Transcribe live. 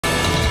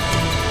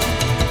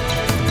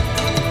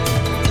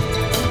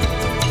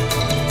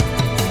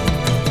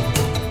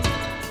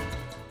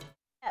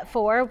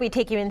4, we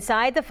take you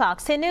inside the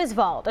Fox 10 News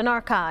Vault, an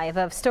archive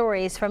of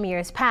stories from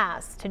years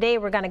past. Today,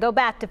 we're going to go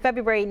back to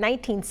February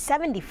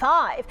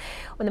 1975,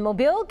 when the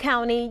Mobile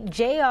County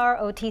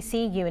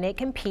JROTC unit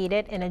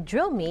competed in a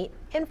drill meet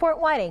in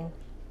Fort Whiting.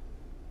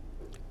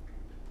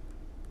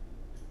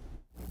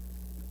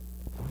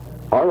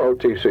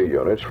 ROTC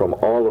units from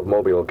all of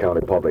Mobile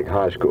County public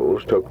high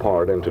schools took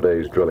part in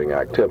today's drilling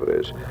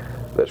activities.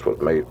 This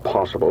was made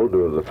possible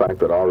due to the fact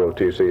that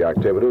ROTC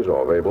activities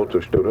are available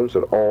to students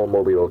at all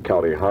Mobile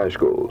County high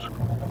schools.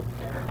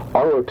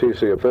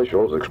 ROTC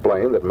officials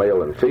explained that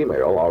male and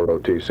female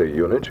ROTC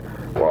units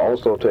were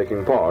also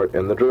taking part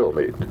in the drill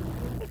meet,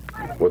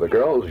 with the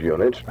girls'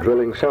 units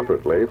drilling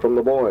separately from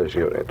the boys'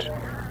 units.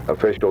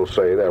 Officials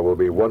say there will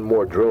be one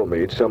more drill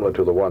meet similar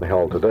to the one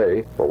held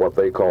today for what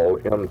they call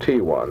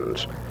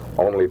MT1s,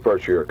 only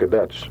first-year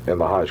cadets in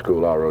the high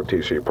school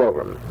ROTC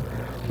program.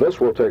 This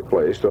will take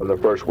place during the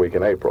first week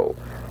in April.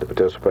 The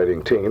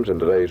participating teams in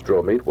today's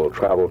drill meet will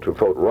travel to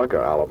Fort Rucker,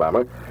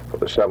 Alabama for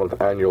the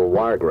 7th annual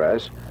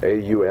Wiregrass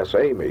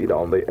AUSA meet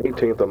on the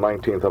 18th and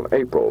 19th of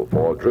April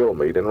for a drill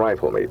meet and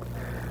rifle meet.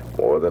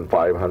 More than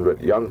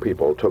 500 young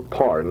people took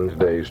part in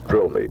today's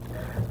drill meet.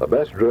 The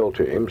best drill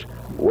teams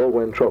will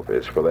win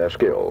trophies for their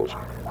skills.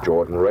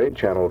 Jordan Ray,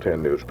 Channel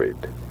 10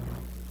 Newsbeat.